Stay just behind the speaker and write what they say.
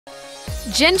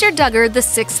Jinger Duggar, the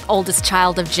sixth oldest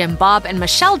child of Jim Bob and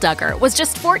Michelle Duggar, was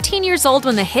just 14 years old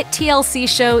when the hit TLC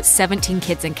show 17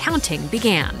 Kids and Counting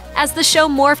began. As the show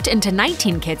morphed into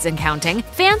 19 Kids and Counting,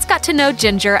 fans got to know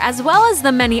Jinger as well as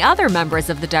the many other members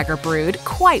of the Duggar brood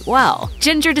quite well.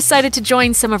 Jinger decided to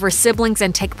join some of her siblings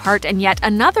and take part in yet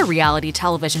another reality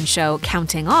television show,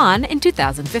 Counting On, in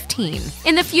 2015.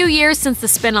 In the few years since the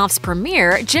spin-off's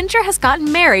premiere, Jinger has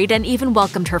gotten married and even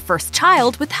welcomed her first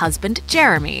child with husband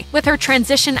Jeremy. With her transition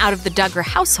out of the Duggar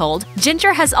household,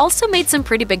 Jinger has also made some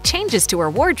pretty big changes to her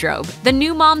wardrobe. The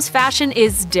new mom's fashion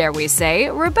is, dare we say,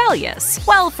 rebellious.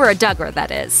 Well, for a Duggar,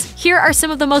 that is. Here are some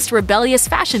of the most rebellious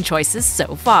fashion choices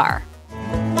so far.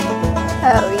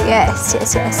 Oh, yes.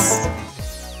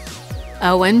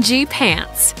 OMG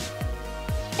pants.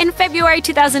 In February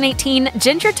 2018,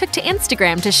 Jinger took to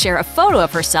Instagram to share a photo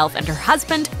of herself and her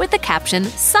husband with the caption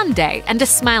 "Sunday" and a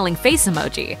smiling face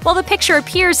emoji. While the picture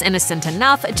appears innocent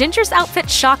enough, Jinger's outfit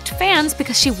shocked fans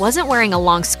because she wasn't wearing a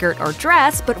long skirt or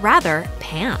dress, but rather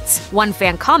pants. One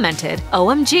fan commented,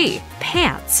 "OMG,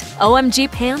 pants. OMG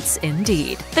pants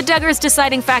indeed." The Duggars'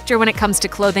 deciding factor when it comes to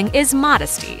clothing is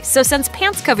modesty, so since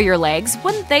pants cover your legs,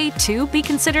 wouldn't they too be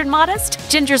considered modest?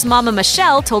 Jinger's mama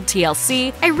Michelle told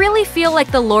TLC, "I really feel like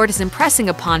the Lord is impressing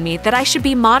upon me that I should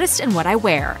be modest in what I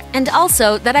wear, and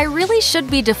also that I really should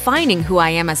be defining who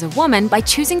I am as a woman by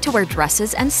choosing to wear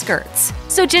dresses and skirts."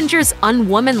 So Jinger's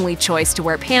unwomanly choice to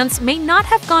wear pants may not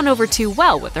have gone over too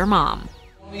well with her mom.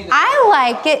 I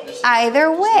like it either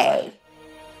way.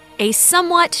 A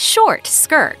somewhat short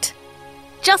skirt.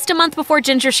 Just a month before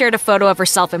Jinger shared a photo of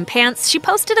herself in pants, she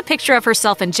posted a picture of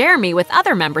herself and Jeremy with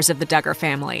other members of the Duggar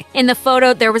family. In the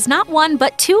photo, there was not one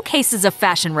but two cases of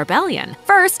fashion rebellion.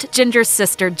 First, Jinger's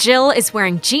sister Jill is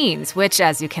wearing jeans, which,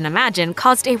 as you can imagine,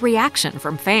 caused a reaction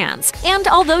from fans. And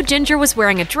although Jinger was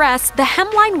wearing a dress, the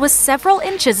hemline was several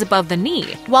inches above the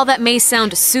knee. While that may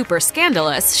sound super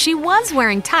scandalous, she was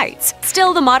wearing tights.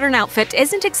 Still, the modern outfit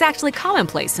isn't exactly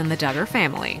commonplace in the Duggar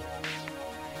family.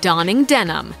 Donning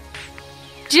denim.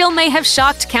 Jill may have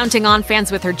shocked Counting On fans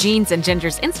with her jeans and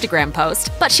Jinger's Instagram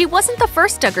post, but she wasn't the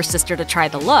first Duggar sister to try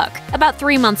the look. About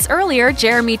 3 months earlier,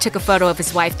 Jeremy took a photo of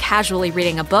his wife casually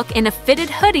reading a book in a fitted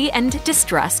hoodie and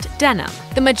distressed denim.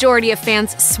 The majority of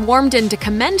fans swarmed in to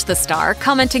commend the star,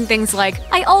 commenting things like,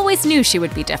 "I always knew she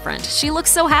would be different. She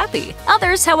looks so happy."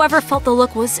 Others, however, felt the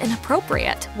look was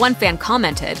inappropriate. One fan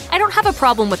commented, "I don't have a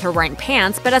problem with her wearing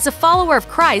pants, but as a follower of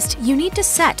Christ, you need to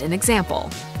set an example."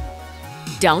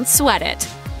 Don't sweat it.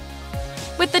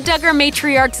 With the Duggar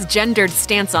matriarch's gendered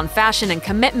stance on fashion and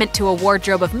commitment to a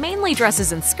wardrobe of mainly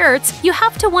dresses and skirts, you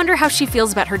have to wonder how she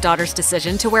feels about her daughter's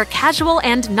decision to wear casual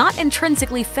and not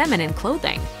intrinsically feminine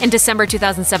clothing. In December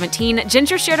 2017,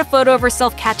 Jinger shared a photo of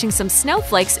herself catching some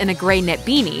snowflakes in a gray knit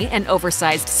beanie, an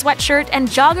oversized sweatshirt, and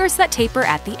joggers that taper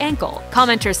at the ankle.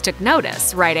 Commenters took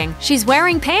notice, writing, "She's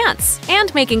wearing pants,"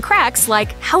 and making cracks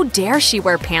like, "How dare she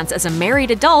wear pants as a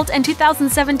married adult in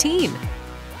 2017?"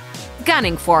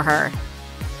 Gunning for her.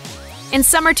 In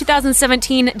summer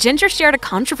 2017, Jinger shared a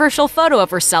controversial photo of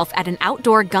herself at an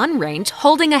outdoor gun range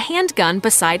holding a handgun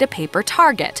beside a paper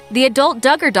target. The adult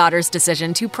Duggar daughter's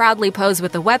decision to proudly pose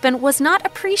with the weapon was not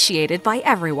appreciated by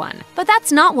everyone. But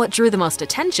that's not what drew the most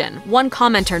attention. One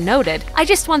commenter noted, "I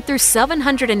just went through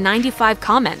 795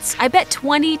 comments. I bet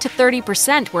 20 to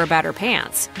 30% were about her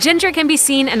pants." Jinger can be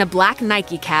seen in a black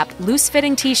Nike cap,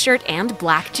 loose-fitting t-shirt, and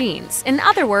black jeans. In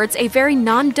other words, a very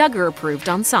non-Duggar-approved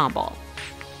ensemble.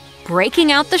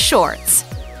 Breaking out the shorts.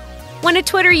 When a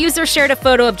Twitter user shared a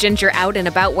photo of Jinger out and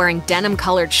about wearing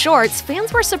denim-colored shorts,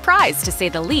 fans were surprised to say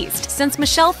the least, since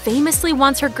Michelle famously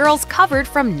wants her girls covered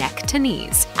from neck to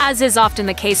knees. As is often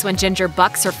the case when Jinger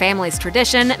bucks her family's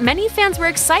tradition, many fans were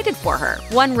excited for her.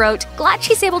 One wrote, "Glad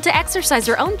she's able to exercise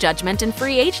her own judgment and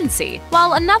free agency,"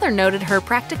 while another noted her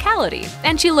practicality.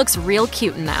 "And she looks real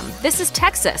cute in them. This is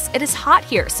Texas. It is hot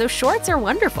here, so shorts are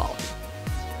wonderful."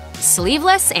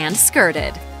 Sleeveless and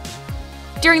skirted.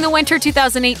 During the winter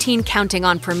 2018 Counting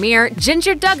On premiere,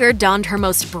 Jinger Duggar donned her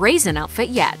most brazen outfit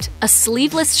yet, a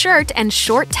sleeveless shirt and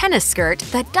short tennis skirt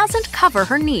that doesn't cover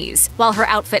her knees. While her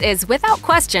outfit is without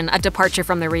question a departure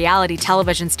from the reality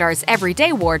television star's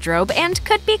everyday wardrobe and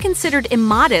could be considered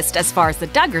immodest as far as the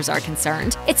Duggars are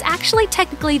concerned, it's actually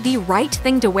technically the right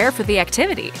thing to wear for the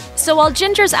activity. So while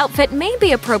Jinger's outfit may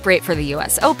be appropriate for the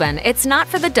US Open, it's not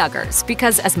for the Duggars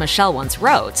because, as Michelle once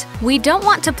wrote, "We don't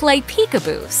want to play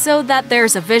peekaboo so that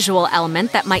there's a visual element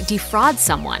that might defraud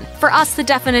someone. For us, the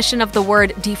definition of the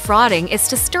word defrauding is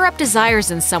to stir up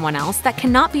desires in someone else that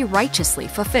cannot be righteously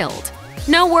fulfilled."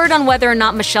 No word on whether or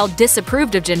not Michelle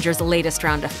disapproved of Ginger's latest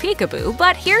round of peekaboo,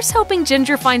 but here's hoping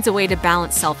Ginger finds a way to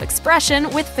balance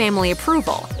self-expression with family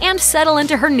approval and settle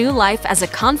into her new life as a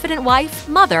confident wife,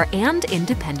 mother, and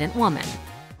independent woman.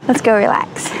 Let's go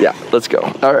relax. Yeah, let's go.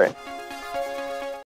 All right.